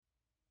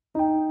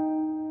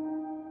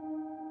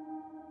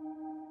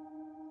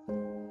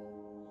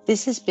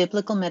This is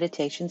Biblical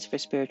Meditations for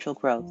Spiritual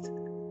Growth,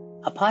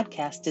 a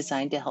podcast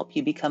designed to help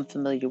you become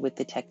familiar with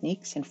the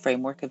techniques and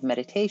framework of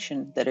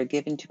meditation that are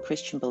given to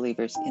Christian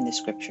believers in the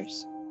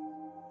Scriptures.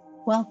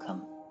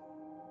 Welcome.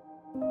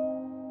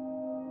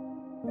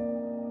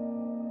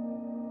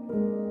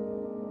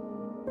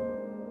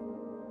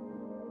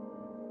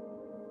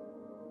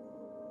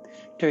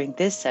 During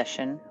this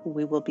session,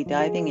 we will be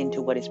diving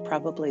into what is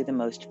probably the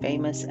most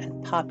famous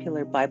and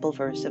popular Bible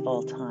verse of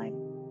all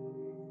time.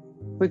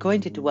 We're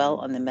going to dwell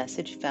on the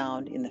message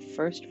found in the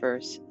first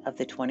verse of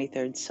the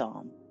 23rd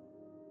Psalm.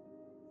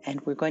 And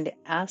we're going to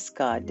ask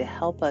God to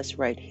help us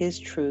write His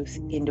truth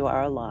into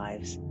our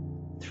lives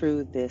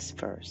through this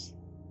verse.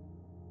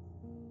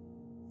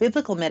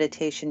 Biblical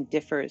meditation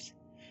differs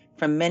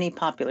from many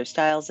popular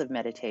styles of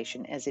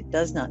meditation as it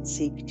does not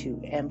seek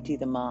to empty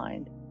the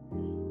mind,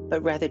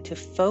 but rather to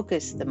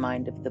focus the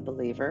mind of the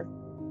believer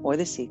or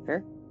the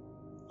seeker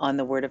on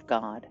the Word of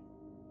God,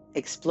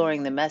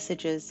 exploring the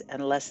messages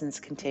and lessons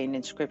contained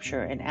in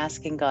Scripture and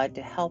asking God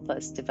to help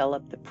us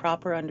develop the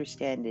proper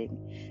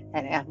understanding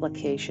and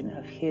application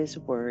of His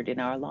Word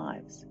in our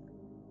lives.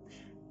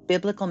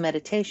 Biblical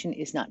meditation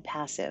is not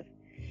passive.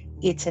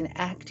 It's an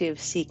active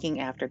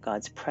seeking after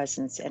God's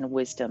presence and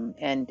wisdom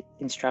and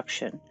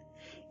instruction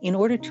in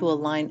order to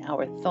align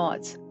our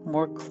thoughts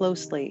more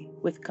closely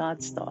with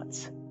God's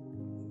thoughts.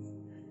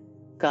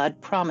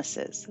 God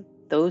promises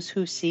those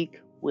who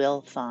seek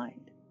will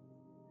find.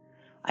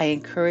 I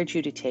encourage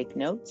you to take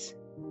notes,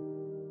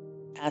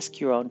 ask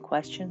your own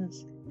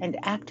questions, and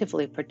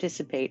actively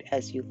participate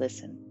as you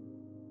listen.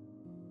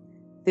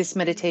 This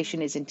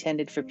meditation is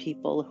intended for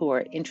people who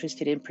are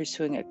interested in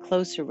pursuing a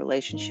closer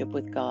relationship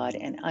with God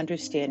and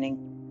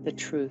understanding the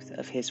truth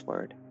of His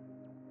Word.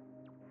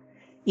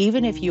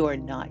 Even if you are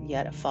not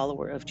yet a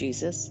follower of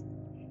Jesus,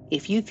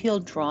 if you feel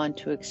drawn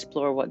to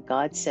explore what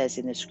God says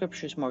in the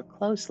Scriptures more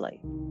closely,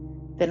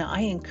 then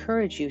I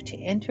encourage you to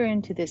enter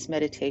into this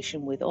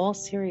meditation with all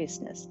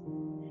seriousness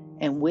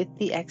and with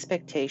the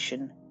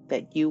expectation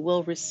that you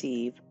will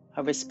receive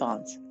a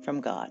response from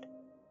God.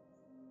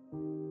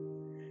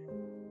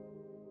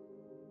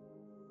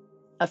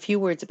 A few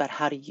words about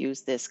how to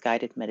use this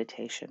guided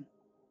meditation.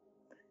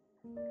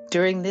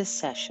 During this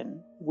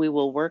session, we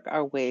will work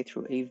our way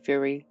through a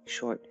very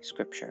short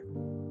scripture.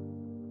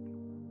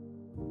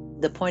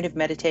 The point of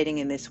meditating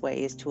in this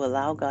way is to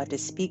allow God to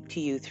speak to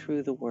you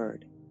through the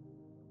Word.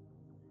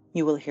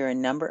 You will hear a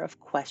number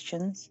of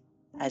questions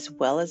as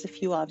well as a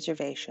few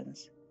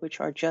observations, which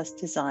are just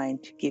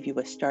designed to give you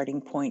a starting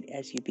point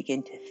as you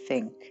begin to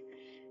think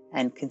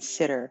and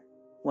consider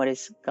what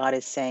God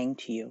is saying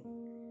to you.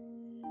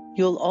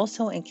 You'll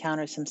also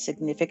encounter some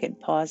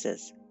significant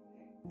pauses.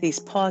 These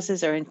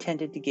pauses are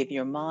intended to give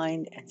your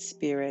mind and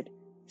spirit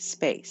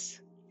space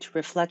to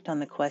reflect on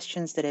the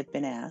questions that have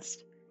been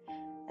asked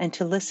and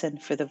to listen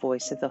for the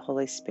voice of the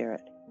Holy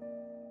Spirit.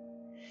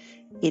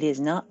 It is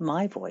not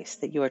my voice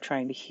that you are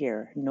trying to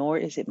hear, nor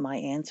is it my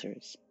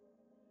answers.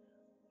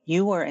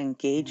 You are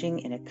engaging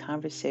in a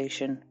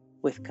conversation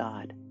with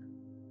God,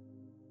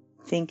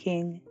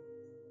 thinking,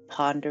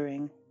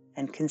 pondering,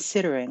 and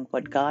considering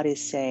what God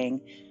is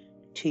saying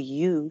to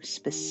you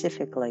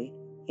specifically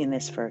in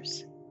this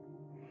verse.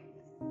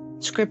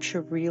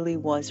 Scripture really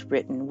was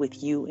written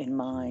with you in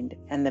mind,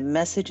 and the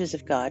messages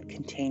of God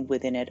contained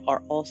within it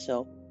are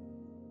also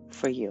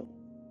for you.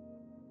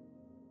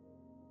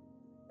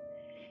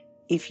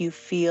 If you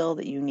feel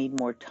that you need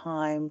more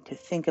time to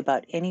think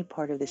about any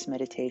part of this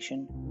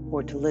meditation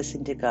or to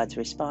listen to God's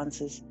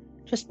responses,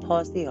 just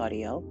pause the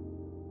audio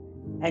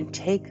and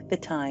take the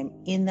time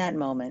in that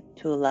moment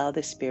to allow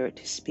the Spirit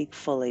to speak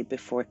fully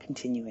before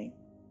continuing.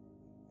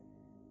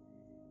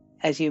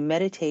 As you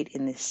meditate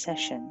in this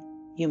session,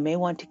 you may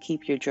want to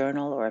keep your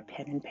journal or a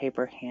pen and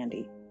paper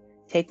handy.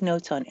 Take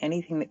notes on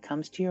anything that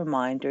comes to your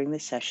mind during the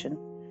session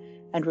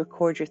and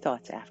record your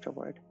thoughts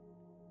afterward.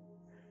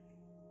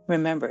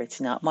 Remember, it's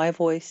not my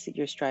voice that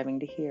you're striving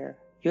to hear.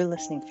 You're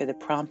listening for the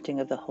prompting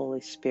of the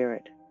Holy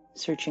Spirit,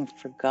 searching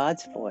for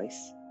God's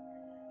voice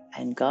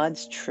and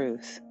God's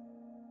truth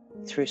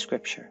through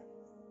Scripture.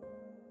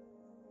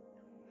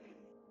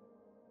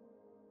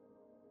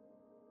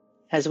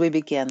 As we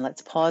begin,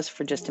 let's pause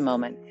for just a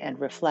moment and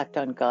reflect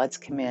on God's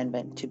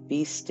commandment to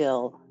be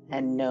still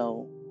and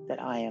know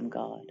that I am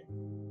God.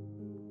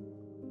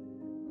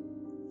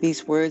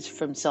 These words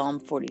from Psalm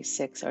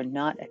 46 are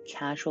not a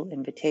casual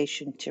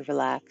invitation to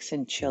relax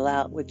and chill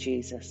out with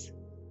Jesus.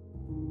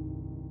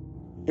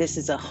 This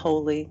is a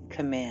holy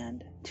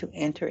command to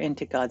enter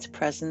into God's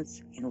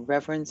presence in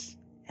reverence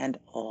and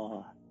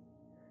awe.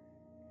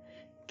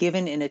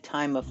 Given in a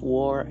time of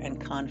war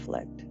and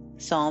conflict,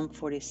 Psalm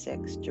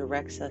 46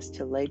 directs us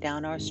to lay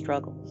down our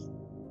struggles,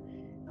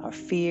 our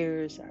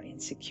fears, our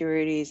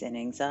insecurities and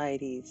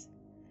anxieties,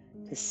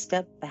 to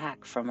step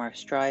back from our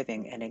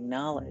striving and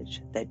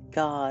acknowledge that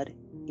God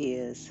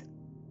is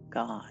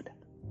God.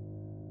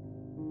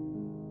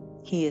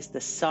 He is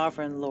the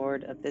sovereign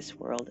Lord of this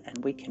world,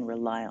 and we can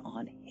rely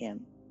on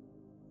Him.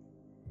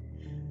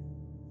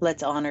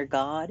 Let's honor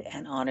God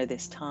and honor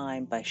this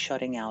time by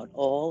shutting out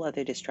all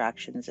other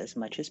distractions as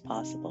much as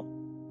possible.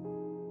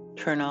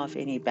 Turn off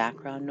any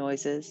background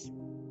noises.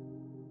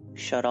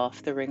 Shut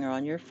off the ringer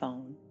on your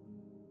phone.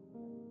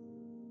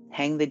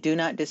 Hang the Do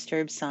Not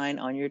Disturb sign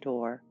on your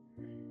door.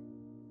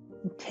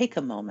 Take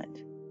a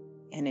moment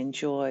and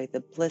enjoy the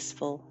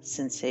blissful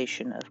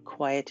sensation of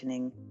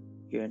quietening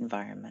your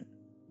environment.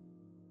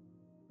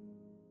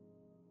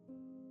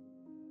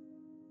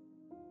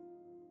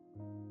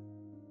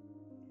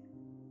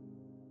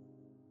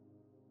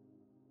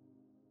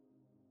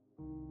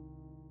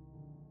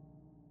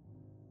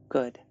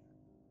 Good.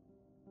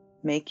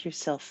 Make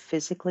yourself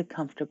physically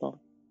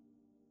comfortable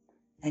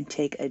and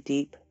take a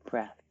deep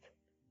breath.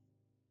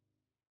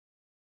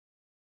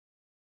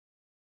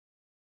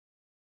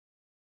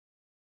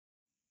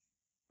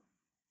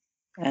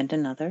 And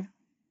another.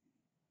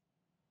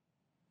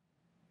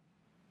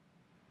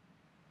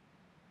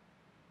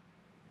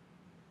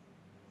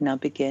 Now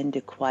begin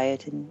to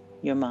quieten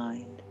your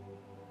mind.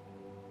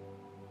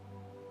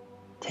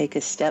 Take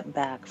a step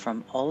back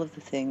from all of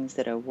the things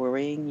that are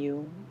worrying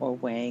you or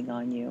weighing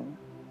on you.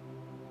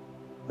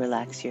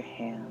 Relax your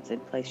hands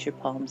and place your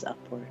palms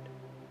upward.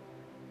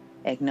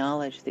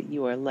 Acknowledge that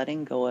you are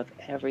letting go of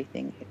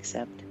everything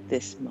except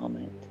this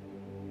moment.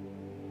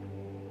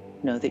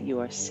 Know that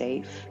you are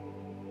safe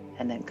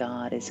and that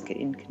God is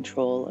in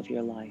control of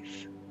your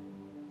life.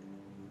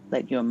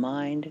 Let your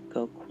mind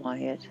go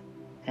quiet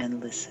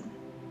and listen.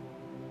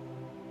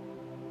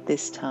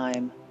 This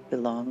time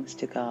belongs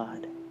to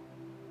God.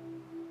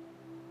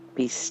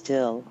 Be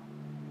still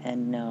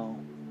and know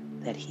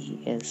that He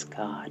is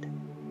God.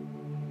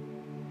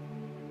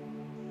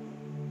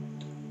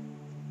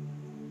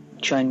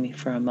 Join me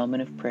for a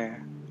moment of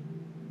prayer.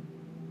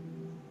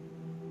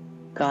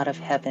 God of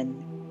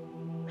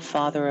heaven,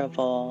 Father of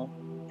all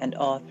and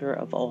author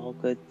of all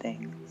good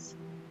things,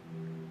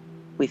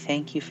 we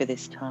thank you for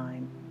this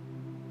time,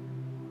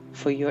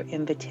 for your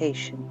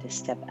invitation to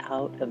step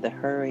out of the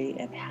hurry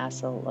and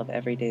hassle of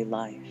everyday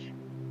life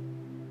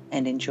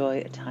and enjoy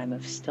a time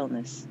of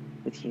stillness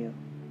with you.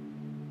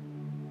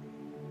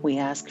 We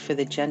ask for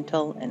the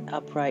gentle and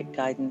upright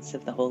guidance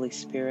of the Holy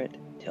Spirit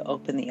to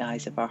open the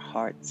eyes of our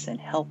hearts and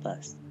help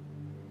us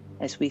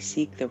as we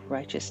seek the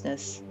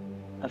righteousness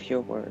of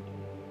your word.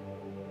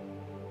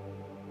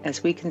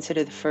 As we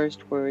consider the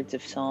first words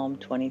of Psalm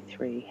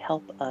 23,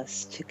 help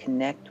us to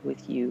connect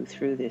with you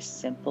through this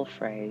simple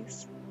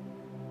phrase,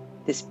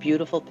 this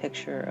beautiful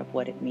picture of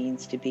what it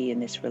means to be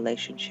in this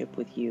relationship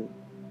with you.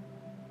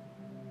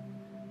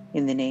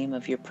 In the name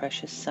of your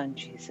precious Son,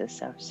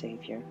 Jesus, our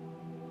Savior.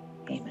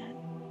 Amen.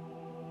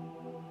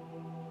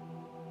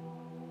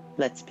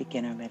 Let's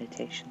begin our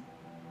meditation.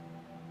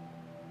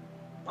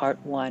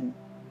 Part 1,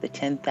 the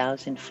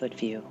 10,000-foot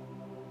view.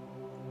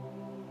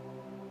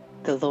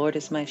 The Lord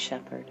is my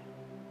shepherd.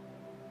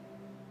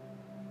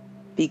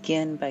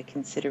 Begin by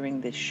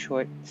considering this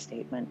short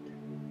statement.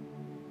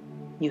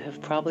 You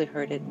have probably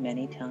heard it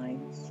many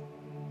times.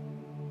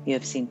 You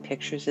have seen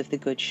pictures of the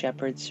Good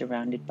Shepherd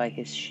surrounded by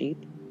his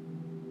sheep.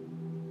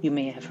 You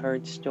may have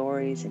heard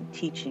stories and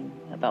teaching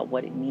about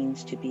what it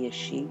means to be a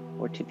sheep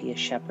or to be a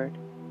shepherd.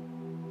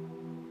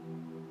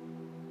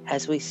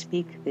 As we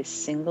speak this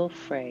single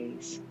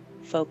phrase,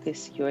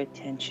 focus your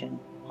attention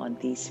on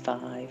these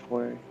 5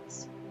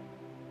 words.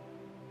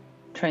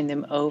 Turn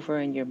them over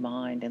in your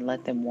mind and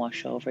let them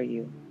wash over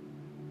you.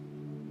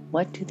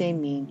 What do they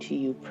mean to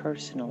you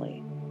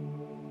personally?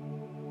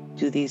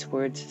 Do these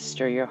words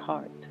stir your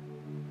heart?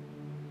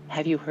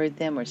 Have you heard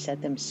them or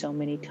said them so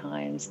many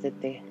times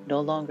that they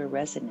no longer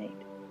resonate?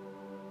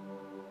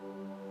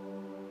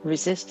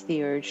 Resist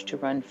the urge to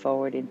run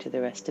forward into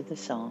the rest of the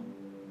psalm.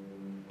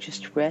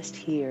 Just rest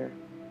here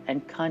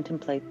and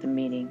contemplate the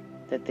meaning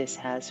that this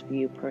has for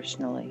you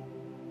personally.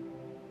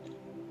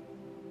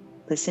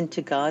 Listen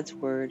to God's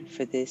word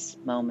for this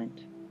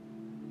moment.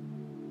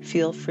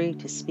 Feel free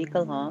to speak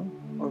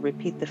along or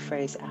repeat the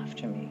phrase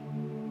after me.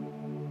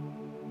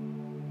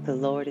 The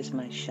Lord is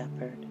my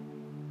shepherd.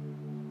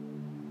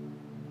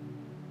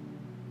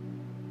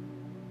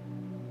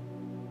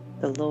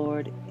 The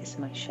Lord is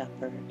my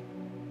shepherd.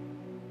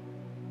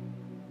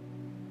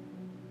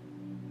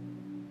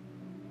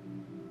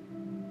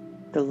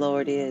 The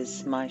Lord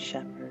is my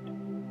shepherd.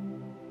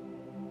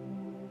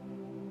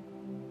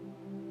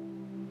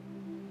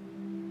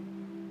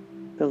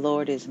 The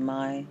Lord is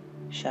my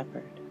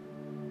shepherd.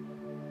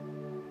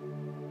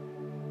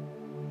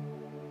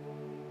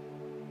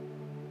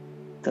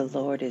 The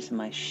Lord is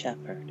my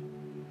shepherd.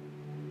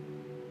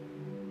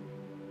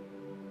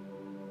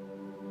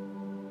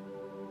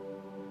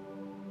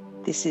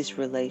 This is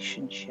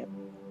relationship,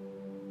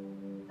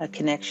 a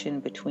connection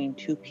between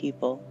two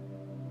people,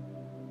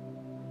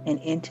 an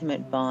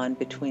intimate bond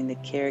between the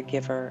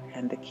caregiver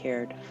and the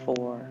cared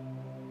for.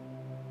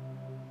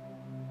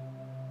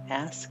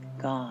 Ask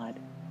God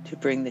to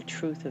bring the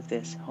truth of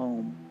this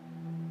home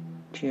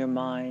to your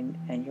mind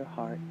and your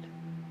heart.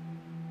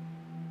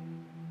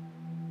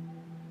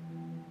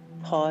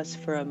 Pause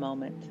for a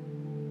moment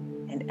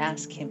and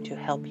ask Him to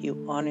help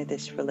you honor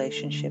this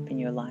relationship in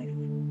your life.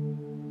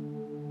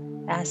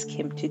 Ask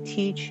Him to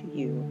teach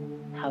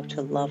you how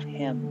to love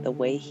Him the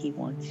way He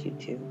wants you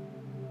to.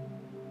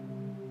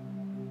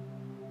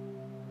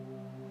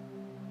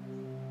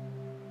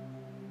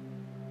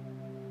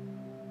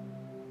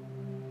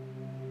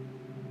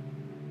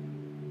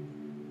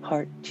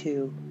 Part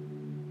 2.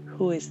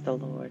 Who is the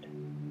Lord?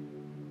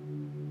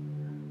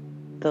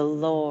 The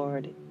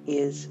Lord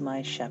is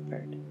my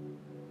shepherd.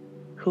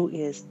 Who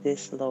is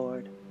this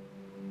Lord?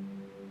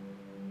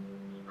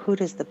 Who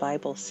does the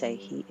Bible say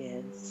he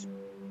is?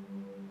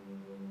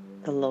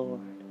 The Lord.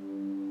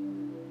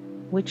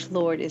 Which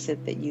Lord is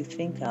it that you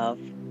think of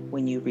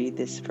when you read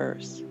this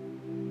verse?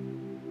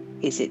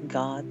 Is it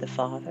God the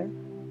Father,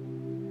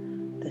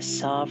 the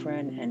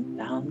sovereign and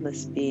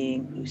boundless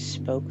being who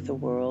spoke the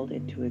world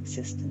into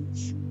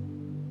existence?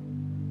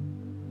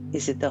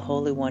 Is it the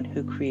Holy One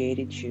who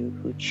created you,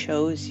 who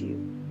chose you,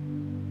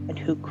 and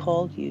who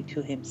called you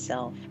to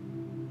himself?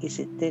 Is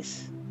it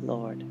this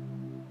Lord?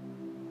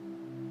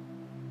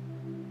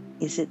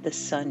 Is it the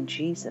Son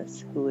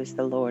Jesus who is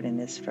the Lord in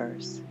this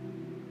verse?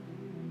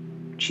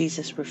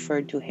 Jesus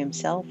referred to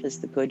himself as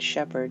the Good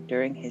Shepherd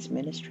during his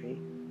ministry.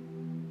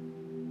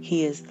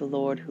 He is the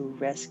Lord who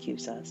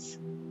rescues us,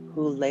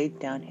 who laid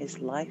down his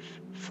life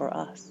for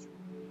us,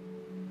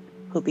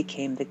 who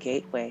became the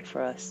gateway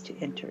for us to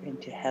enter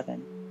into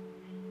heaven.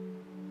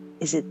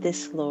 Is it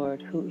this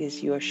Lord who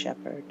is your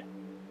shepherd?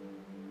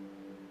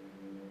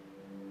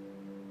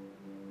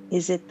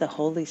 Is it the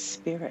Holy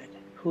Spirit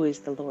who is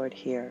the Lord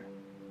here,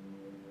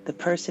 the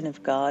person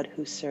of God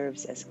who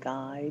serves as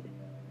guide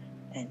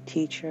and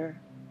teacher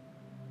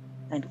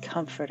and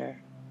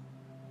comforter?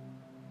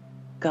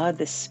 God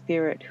the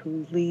Spirit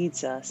who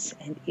leads us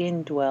and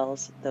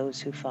indwells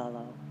those who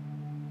follow.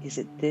 Is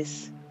it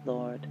this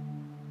Lord?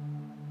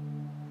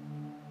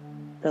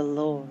 The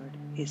Lord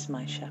is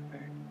my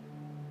shepherd.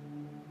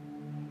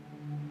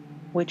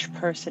 Which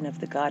person of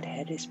the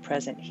Godhead is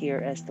present here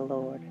as the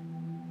Lord?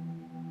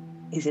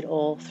 Is it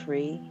all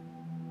three?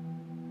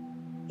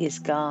 Is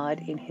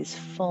God in his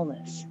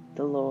fullness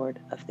the Lord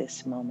of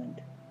this moment?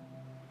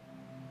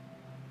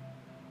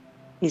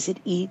 Is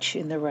it each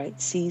in the right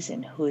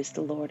season who is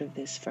the Lord of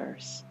this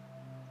verse?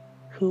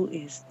 Who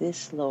is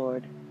this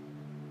Lord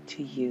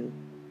to you?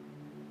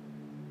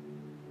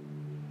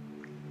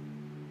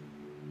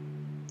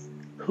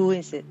 Who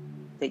is it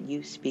that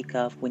you speak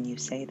of when you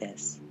say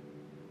this?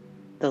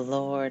 The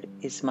Lord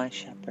is my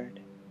shepherd.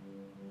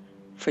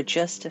 For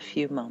just a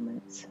few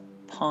moments,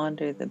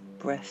 ponder the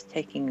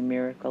breathtaking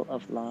miracle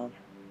of love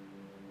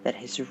that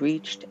has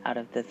reached out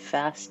of the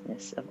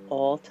vastness of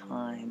all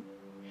time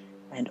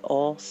and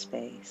all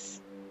space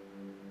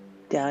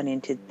down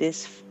into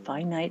this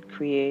finite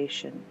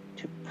creation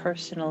to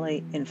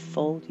personally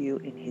enfold you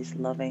in his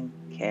loving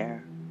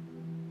care.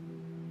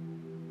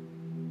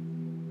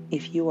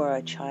 If you are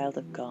a child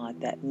of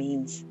God, that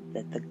means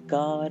that the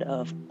God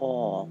of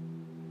all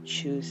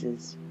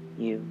chooses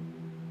you,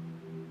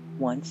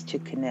 wants to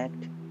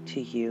connect to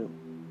you.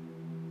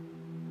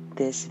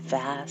 This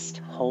vast,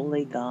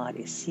 holy God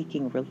is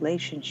seeking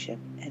relationship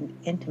and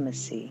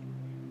intimacy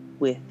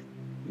with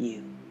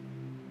you.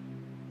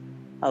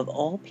 Of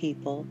all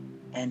people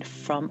and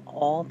from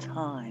all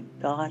time,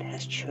 God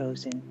has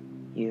chosen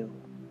you.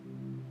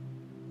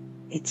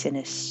 It's an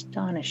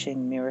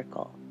astonishing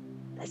miracle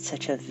that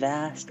such a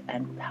vast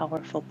and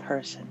powerful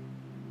person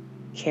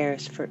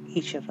cares for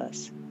each of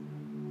us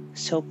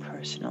so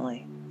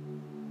personally.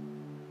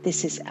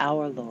 This is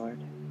our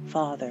Lord,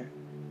 Father,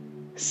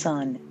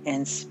 Son,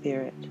 and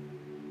Spirit.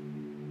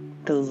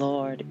 The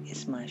Lord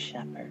is my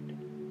shepherd.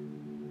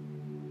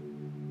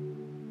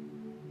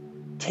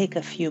 Take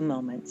a few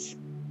moments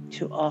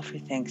to offer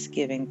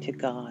thanksgiving to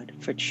God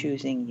for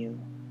choosing you.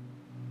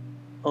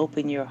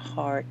 Open your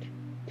heart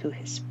to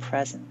his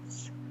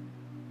presence.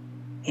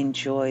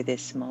 Enjoy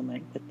this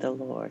moment with the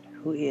Lord,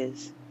 who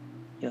is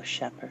your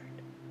shepherd.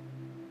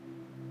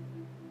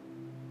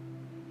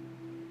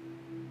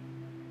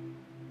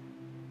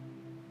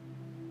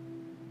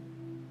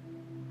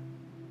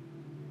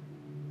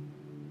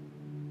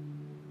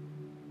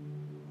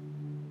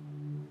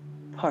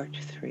 Part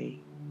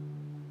 3.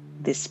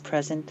 This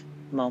present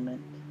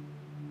moment.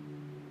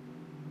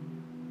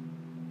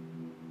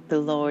 The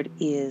Lord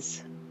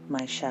is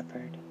my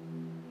shepherd.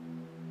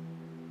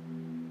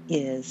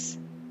 Is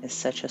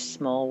such a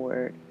small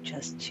word,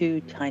 just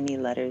 2 tiny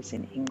letters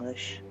in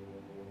English.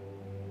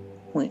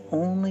 We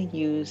only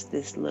use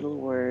this little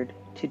word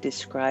to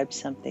describe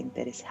something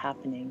that is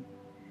happening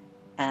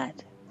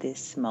at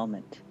this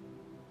moment.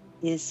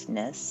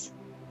 Isness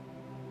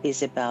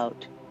is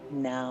about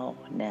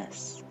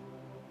nowness.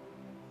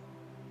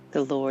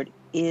 The Lord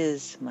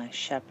is my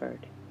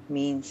shepherd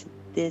means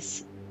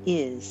this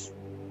is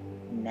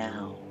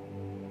now.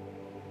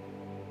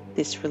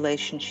 This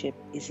relationship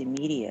is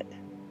immediate.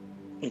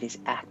 It is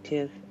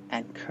active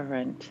and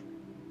current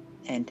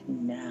and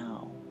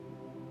now.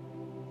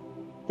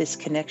 This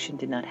connection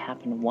did not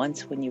happen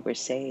once when you were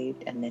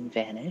saved and then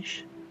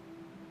vanish.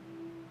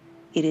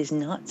 It is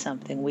not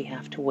something we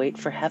have to wait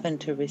for heaven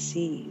to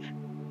receive.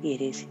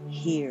 It is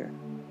here.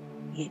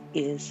 It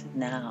is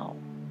now.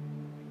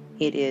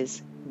 It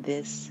is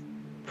this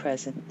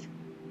present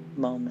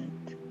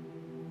moment.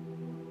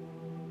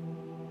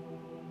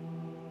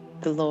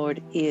 The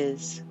Lord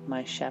is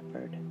my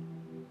shepherd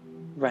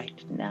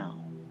right now.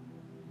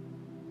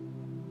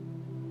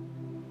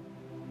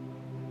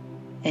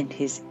 and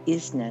his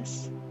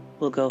isness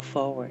will go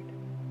forward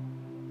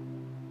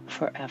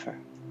forever.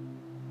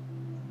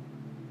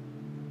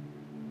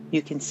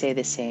 You can say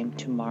the same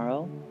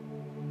tomorrow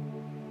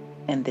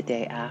and the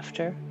day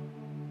after,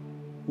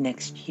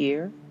 next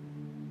year,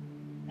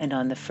 and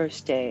on the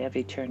first day of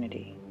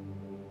eternity.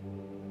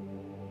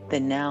 The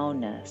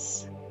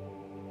nowness,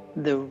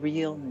 the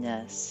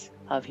realness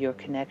of your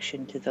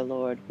connection to the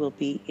Lord will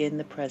be in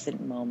the present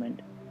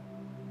moment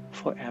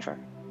forever.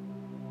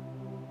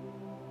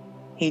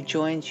 He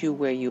joins you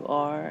where you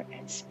are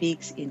and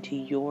speaks into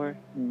your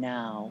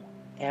now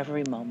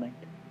every moment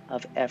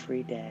of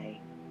every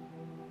day.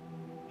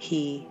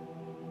 He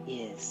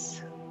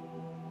is.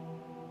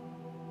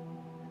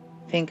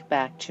 Think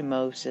back to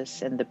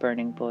Moses and the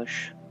burning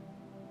bush.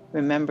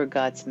 Remember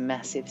God's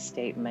massive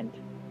statement,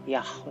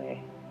 Yahweh,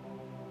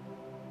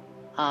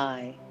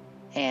 I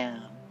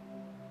am.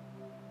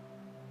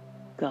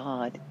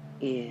 God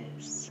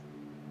is.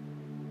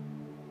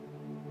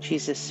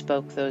 Jesus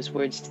spoke those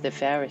words to the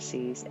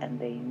Pharisees, and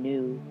they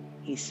knew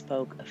he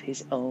spoke of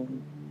his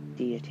own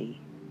deity.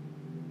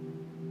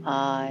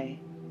 I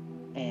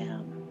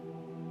am.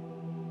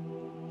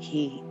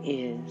 He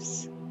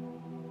is.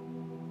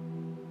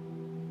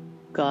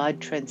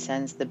 God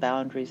transcends the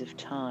boundaries of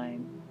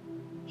time.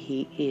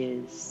 He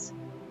is.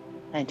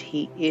 And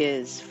he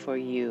is for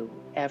you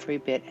every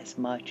bit as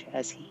much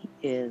as he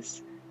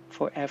is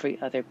for every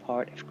other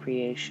part of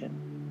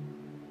creation.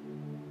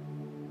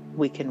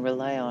 We can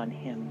rely on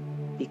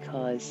him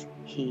because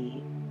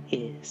he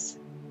is.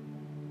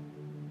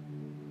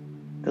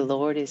 The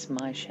Lord is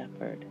my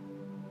shepherd.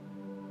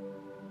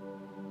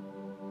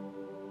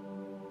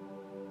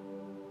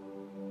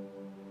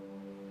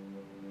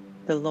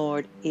 The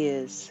Lord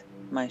is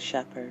my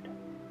shepherd.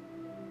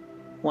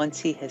 Once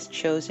he has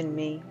chosen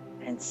me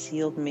and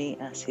sealed me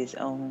as his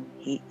own,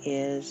 he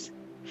is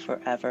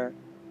forever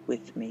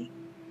with me.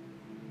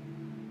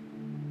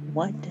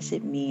 What does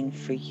it mean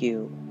for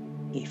you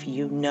if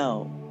you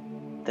know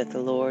that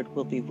the Lord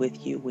will be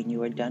with you when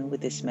you are done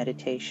with this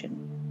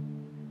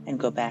meditation and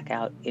go back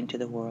out into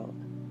the world?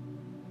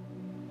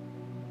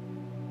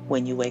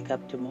 When you wake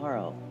up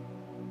tomorrow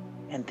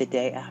and the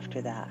day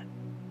after that,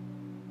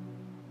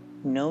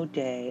 no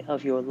day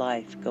of your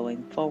life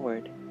going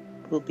forward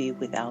will be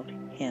without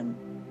him.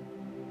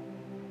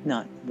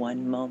 Not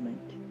one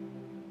moment.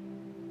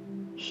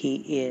 He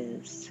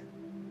is.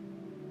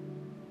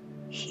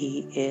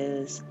 He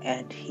is,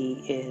 and he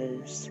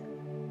is,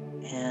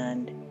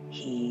 and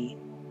he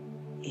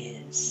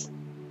is.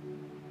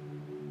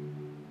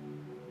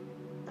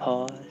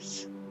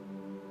 Pause.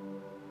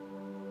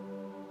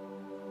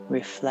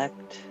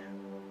 Reflect.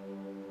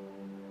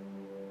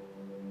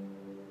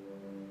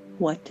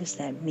 What does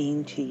that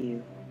mean to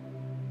you?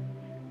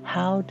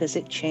 How does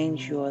it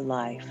change your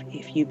life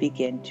if you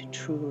begin to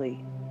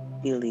truly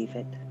believe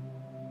it?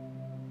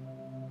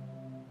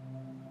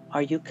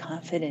 Are you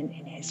confident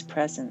in his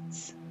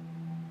presence?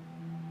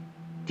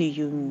 Do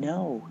you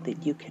know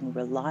that you can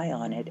rely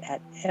on it at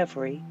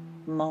every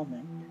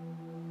moment?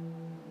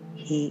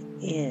 He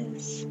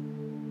is.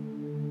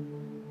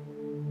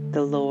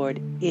 The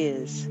Lord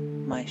is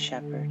my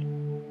shepherd.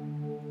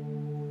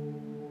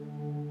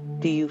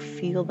 Do you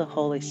feel the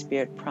Holy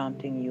Spirit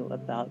prompting you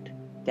about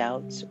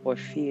doubts or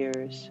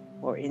fears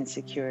or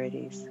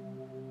insecurities?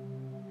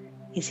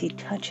 Is he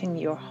touching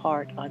your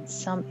heart on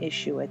some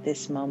issue at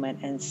this moment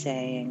and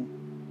saying,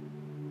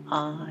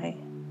 I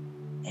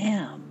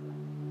am?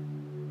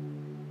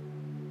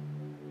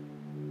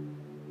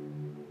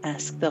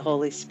 Ask the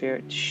Holy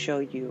Spirit to show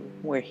you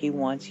where he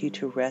wants you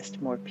to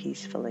rest more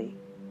peacefully,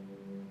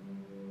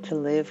 to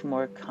live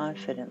more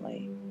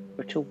confidently,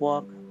 or to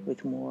walk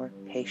with more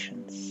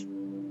patience.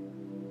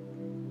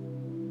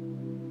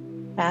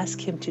 Ask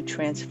him to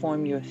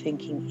transform your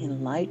thinking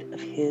in light of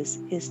his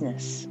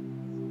isness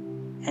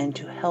and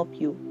to help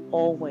you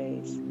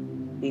always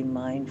be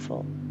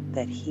mindful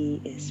that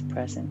he is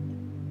present.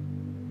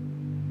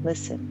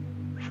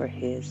 Listen for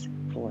his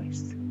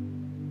voice.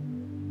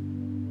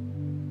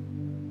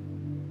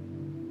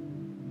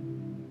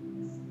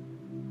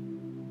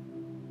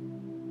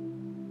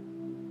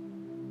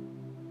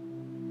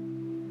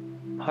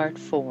 Part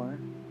 4,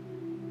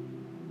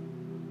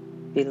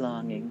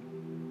 Belonging.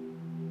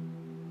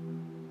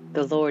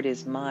 The Lord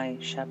is my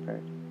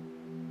shepherd.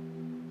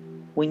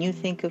 When you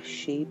think of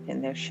sheep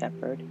and their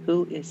shepherd,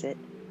 who is it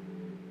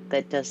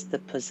that does the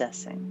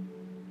possessing?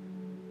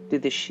 Do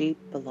the sheep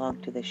belong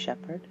to the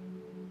shepherd?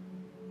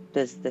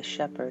 Does the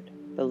shepherd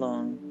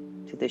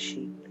belong to the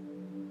sheep?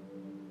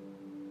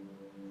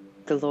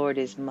 The Lord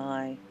is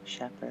my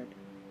shepherd.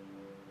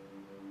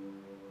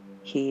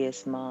 He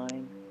is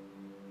mine.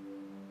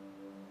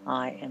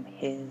 I am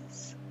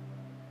his.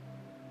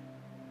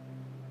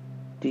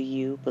 Do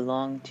you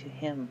belong to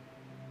him?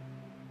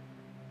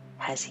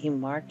 Has he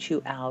marked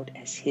you out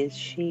as his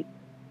sheep?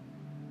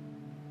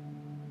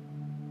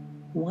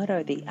 What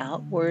are the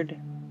outward,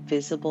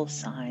 visible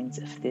signs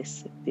of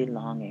this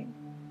belonging?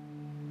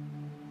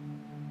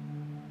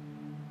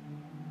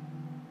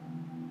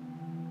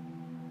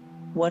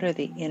 What are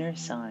the inner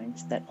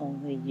signs that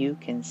only you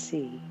can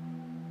see?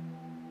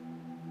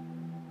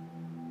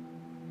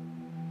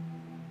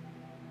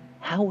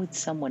 how would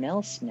someone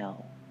else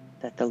know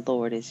that the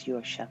Lord is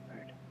your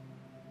shepherd?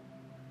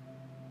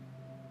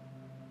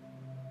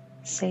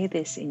 Say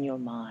this in your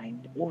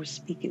mind or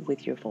speak it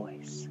with your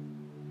voice.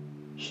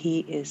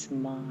 He is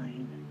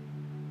mine.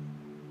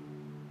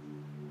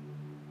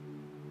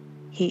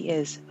 He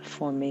is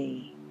for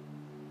me.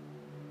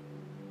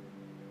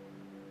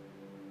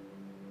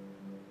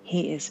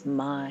 He is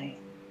my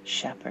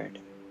shepherd.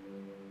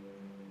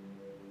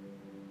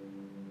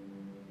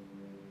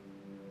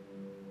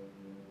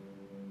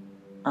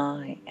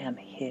 I am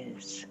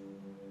his.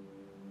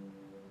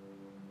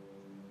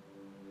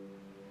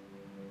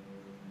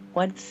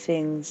 What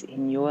things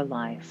in your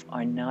life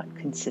are not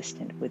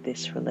consistent with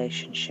this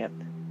relationship?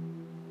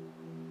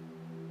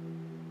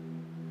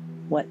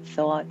 What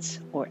thoughts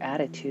or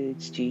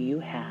attitudes do you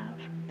have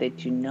that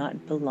do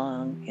not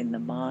belong in the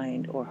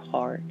mind or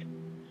heart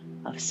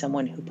of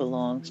someone who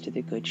belongs to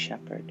the Good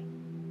Shepherd?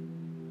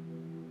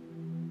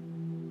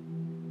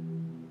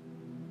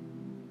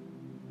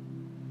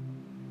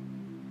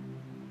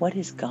 What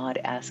is God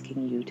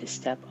asking you to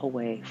step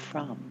away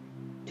from,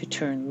 to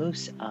turn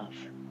loose of?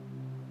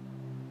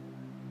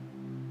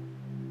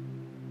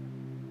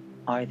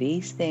 Are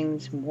these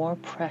things more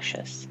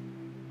precious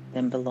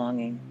than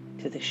belonging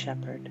to the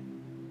shepherd?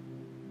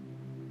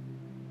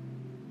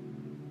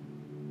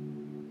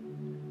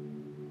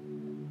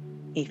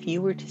 If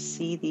you were to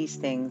see these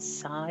things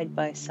side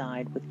by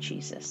side with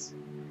Jesus,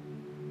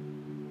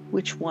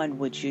 which one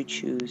would you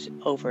choose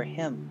over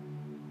him?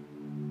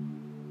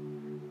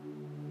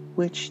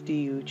 Which do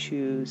you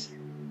choose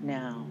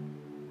now?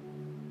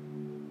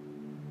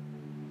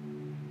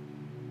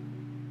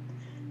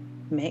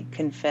 Make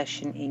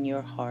confession in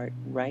your heart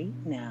right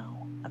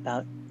now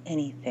about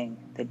anything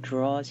that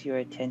draws your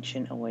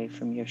attention away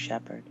from your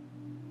shepherd.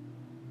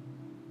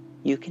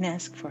 You can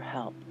ask for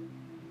help.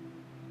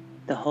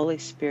 The Holy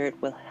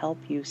Spirit will help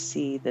you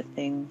see the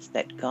things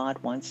that God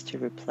wants to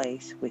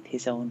replace with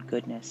his own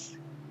goodness,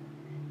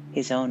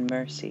 his own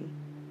mercy,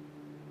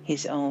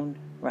 his own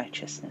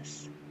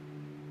righteousness.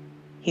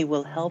 He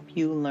will help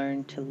you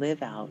learn to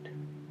live out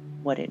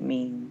what it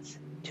means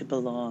to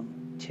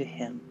belong to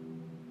him.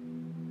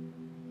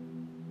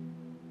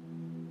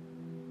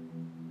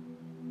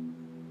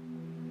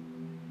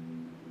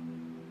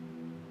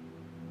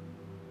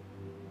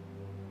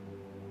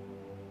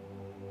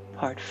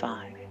 Part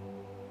 5.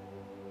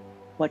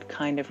 What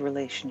kind of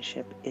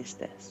relationship is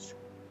this?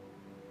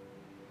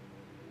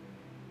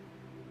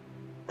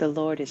 The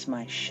Lord is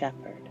my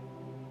shepherd.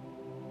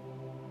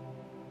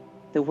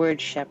 The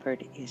word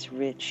shepherd is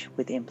rich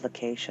with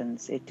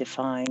implications. It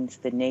defines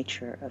the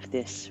nature of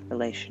this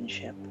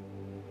relationship.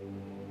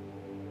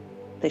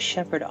 The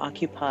shepherd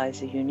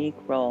occupies a unique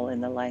role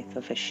in the life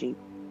of a sheep.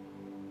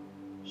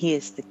 He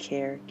is the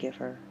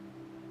caregiver.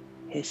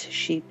 His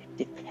sheep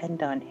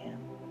depend on him.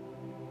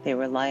 They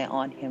rely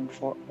on him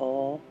for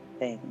all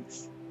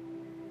things.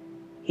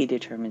 He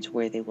determines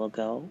where they will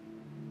go,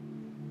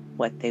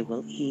 what they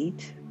will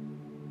eat,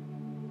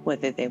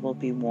 whether they will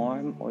be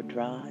warm or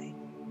dry.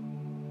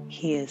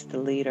 He is the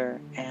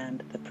leader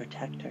and the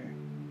protector.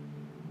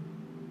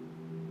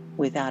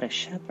 Without a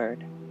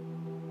shepherd,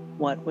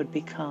 what would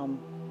become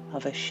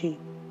of a sheep?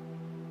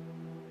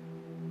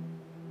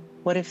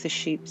 What if the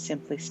sheep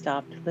simply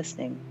stopped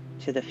listening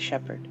to the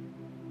shepherd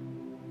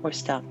or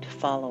stopped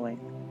following?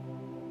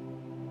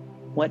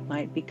 What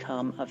might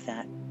become of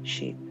that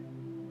sheep?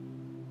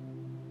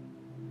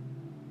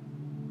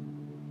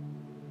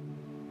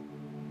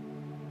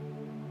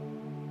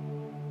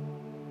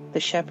 The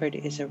shepherd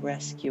is a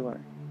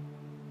rescuer.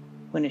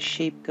 When a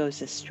sheep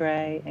goes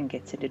astray and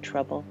gets into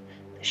trouble,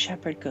 the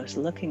shepherd goes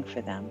looking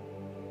for them.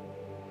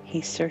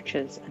 He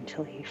searches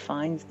until he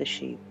finds the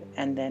sheep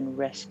and then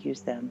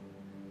rescues them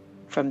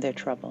from their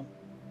trouble.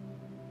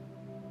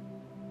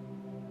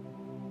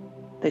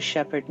 The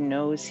shepherd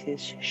knows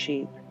his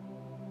sheep,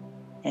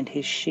 and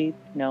his sheep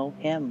know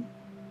him.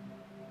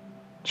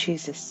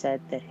 Jesus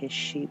said that his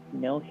sheep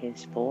know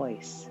his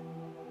voice.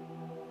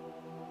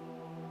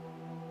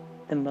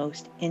 The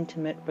most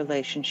intimate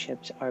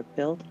relationships are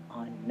built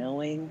on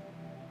knowing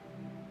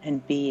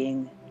and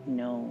being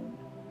known.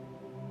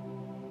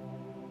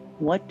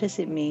 What does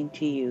it mean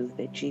to you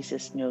that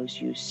Jesus knows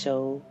you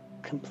so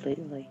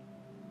completely?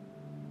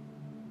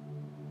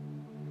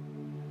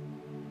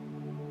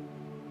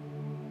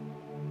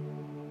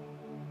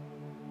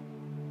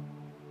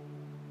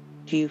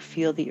 Do you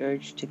feel the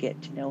urge to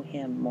get to know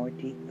him more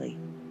deeply?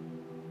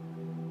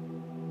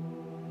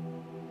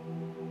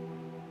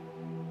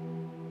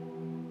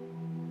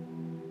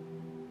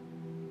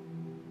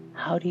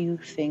 How do you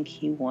think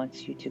he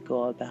wants you to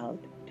go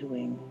about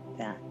doing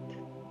that?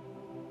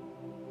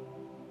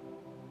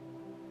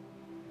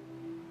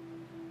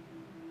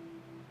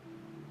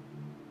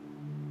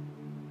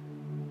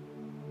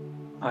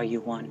 Are you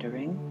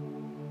wandering?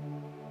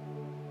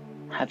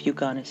 Have you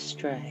gone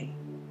astray?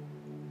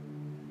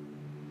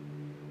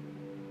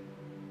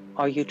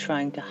 Are you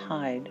trying to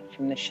hide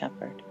from the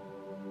shepherd?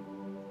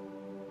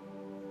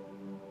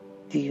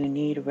 Do you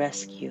need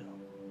rescue?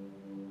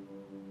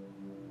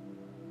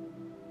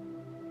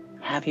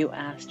 Have you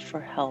asked for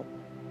help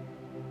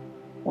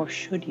Or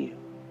should you?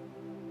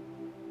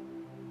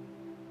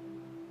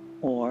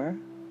 Or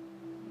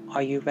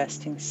are you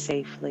resting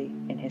safely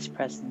in His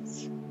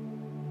presence?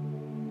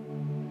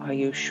 Are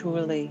you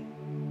surely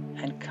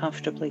and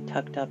comfortably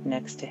tucked up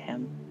next to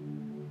Him?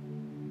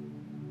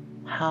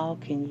 How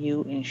can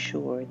you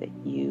ensure that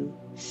you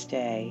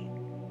stay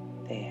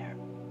there?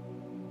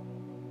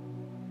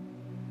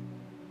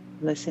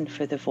 Listen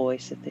for the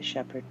voice of the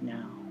shepherd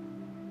now.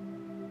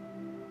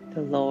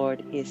 The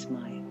Lord is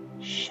my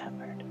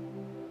shepherd.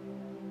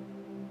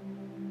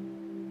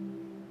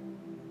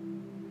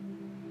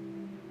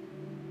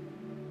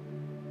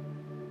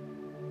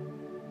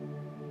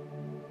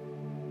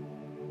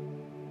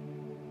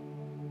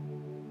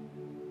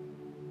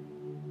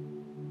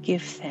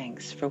 Give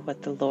thanks for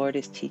what the Lord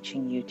is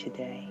teaching you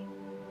today.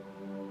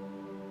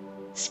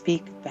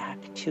 Speak back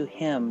to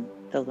Him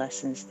the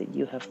lessons that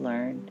you have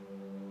learned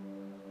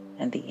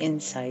and the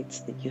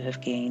insights that you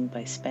have gained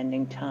by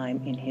spending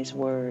time in His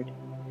Word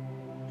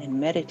and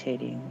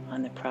meditating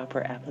on the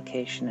proper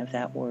application of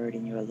that Word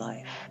in your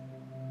life.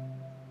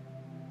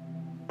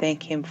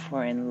 Thank Him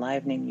for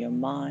enlivening your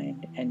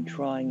mind and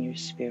drawing your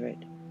spirit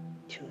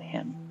to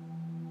Him.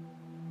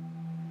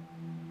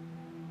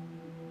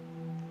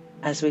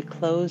 As we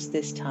close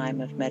this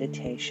time of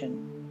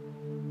meditation,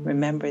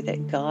 remember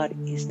that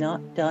God is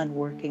not done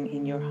working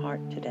in your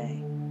heart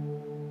today.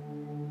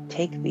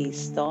 Take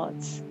these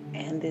thoughts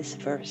and this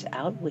verse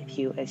out with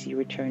you as you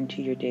return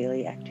to your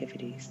daily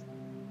activities.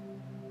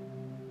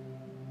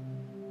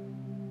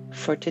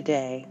 For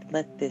today,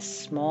 let this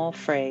small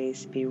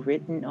phrase be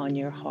written on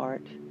your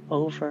heart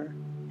over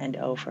and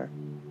over.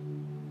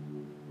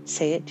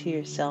 Say it to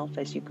yourself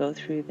as you go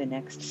through the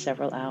next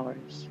several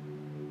hours.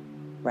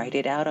 Write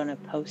it out on a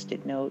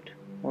Post-it note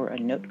or a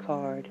note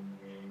card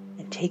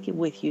and take it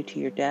with you to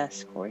your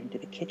desk or into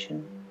the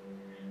kitchen.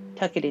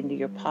 Tuck it into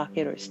your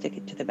pocket or stick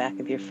it to the back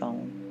of your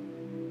phone.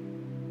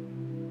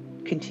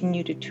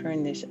 Continue to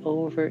turn this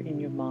over in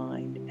your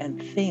mind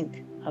and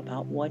think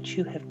about what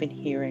you have been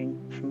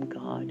hearing from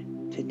God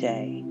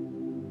today.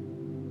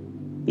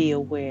 Be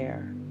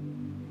aware.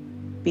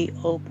 Be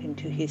open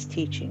to His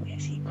teaching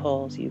as He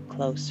calls you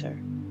closer.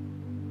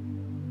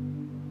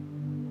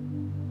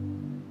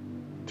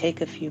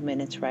 Take a few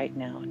minutes right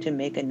now to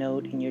make a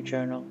note in your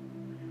journal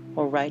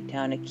or write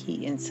down a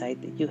key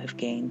insight that you have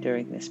gained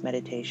during this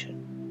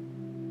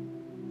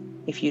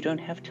meditation. If you don't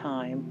have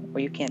time or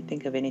you can't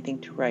think of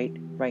anything to write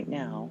right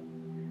now,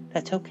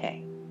 that's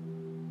okay.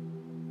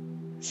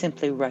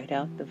 Simply write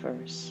out the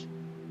verse,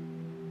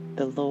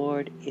 "The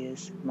Lord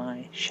is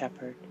my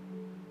shepherd,"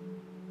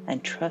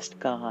 and trust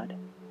God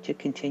to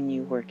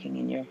continue working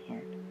in your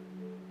heart.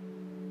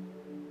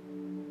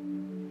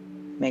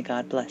 May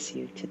God bless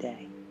you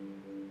today.